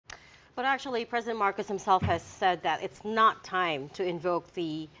But actually, President Marcos himself has said that it's not time to invoke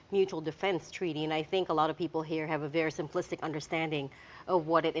the Mutual Defense Treaty. And I think a lot of people here have a very simplistic understanding of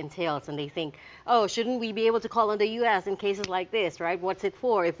what it entails. And they think, oh, shouldn't we be able to call on the U.S. in cases like this, right? What's it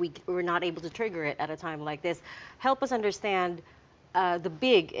for if we're not able to trigger it at a time like this? Help us understand the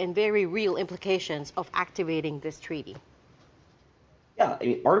big and very real implications of activating this treaty. Yeah, I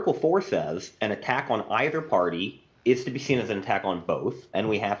mean, Article 4 says an attack on either party is to be seen as an attack on both, and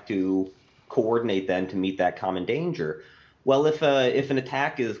we have to coordinate then to meet that common danger. Well, if an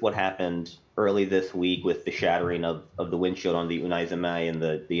attack is what happened early this week with the shattering of the windshield on the Unaizeme and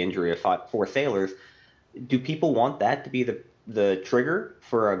the injury of four sailors, do people want that to be the trigger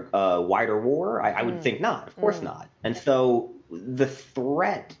for a wider war? I would think not. Of course not. And so the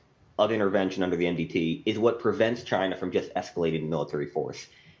threat of intervention under the NDT is what prevents China from just escalating military force.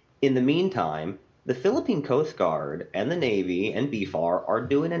 In the meantime, the Philippine Coast Guard and the Navy and BFAR are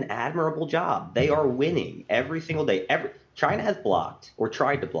doing an admirable job. They are winning every single day. China has blocked or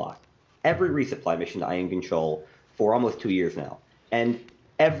tried to block every resupply mission to Ayan Shoal for almost 2 years now, and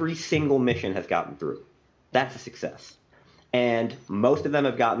every single mission has gotten through. That's a success. And most of them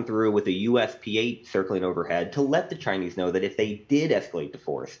have gotten through with a US P-8 circling overhead to let the Chinese know that if they did escalate the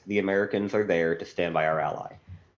force, the Americans are there to stand by our ally.